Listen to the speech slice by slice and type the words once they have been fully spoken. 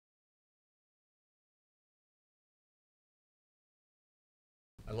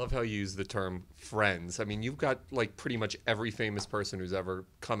I love how you use the term friends. I mean, you've got like pretty much every famous person who's ever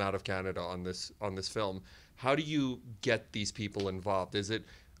come out of Canada on this film. How do you get these people involved? Is it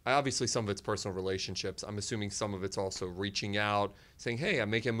obviously some of it's personal relationships? I'm assuming some of it's also reaching out, saying, "Hey, I'm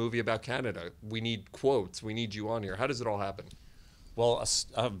making a movie about Canada. We need quotes. We need you on here." How does it all happen? Well,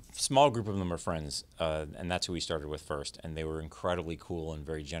 a small group of them are friends, and that's who we started with first. And they were incredibly cool and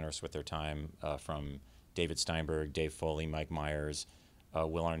very generous with their time, from David Steinberg, Dave Foley, Mike Myers,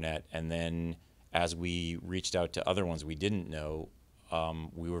 Will Arnett. And then as we reached out to other ones we didn't know,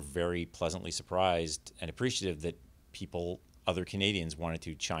 we were very pleasantly surprised and appreciative that people, other Canadians, wanted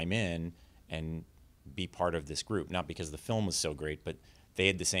to chime in and be part of this group. Not because the film was so great, but they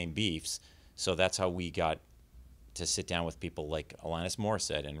had the same beefs. So that's how we got to sit down with people like Alanis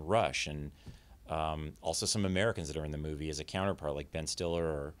Morissette and Rush, and also some Americans that are in the movie as a counterpart, like Ben Stiller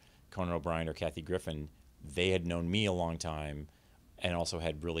or Conan O'Brien or Kathy Griffin. They had known me a long time and also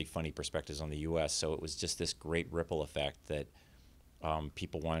had really funny perspectives on the U.S., so it was just this great ripple effect that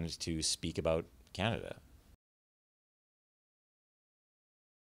people wanted to speak about Canada.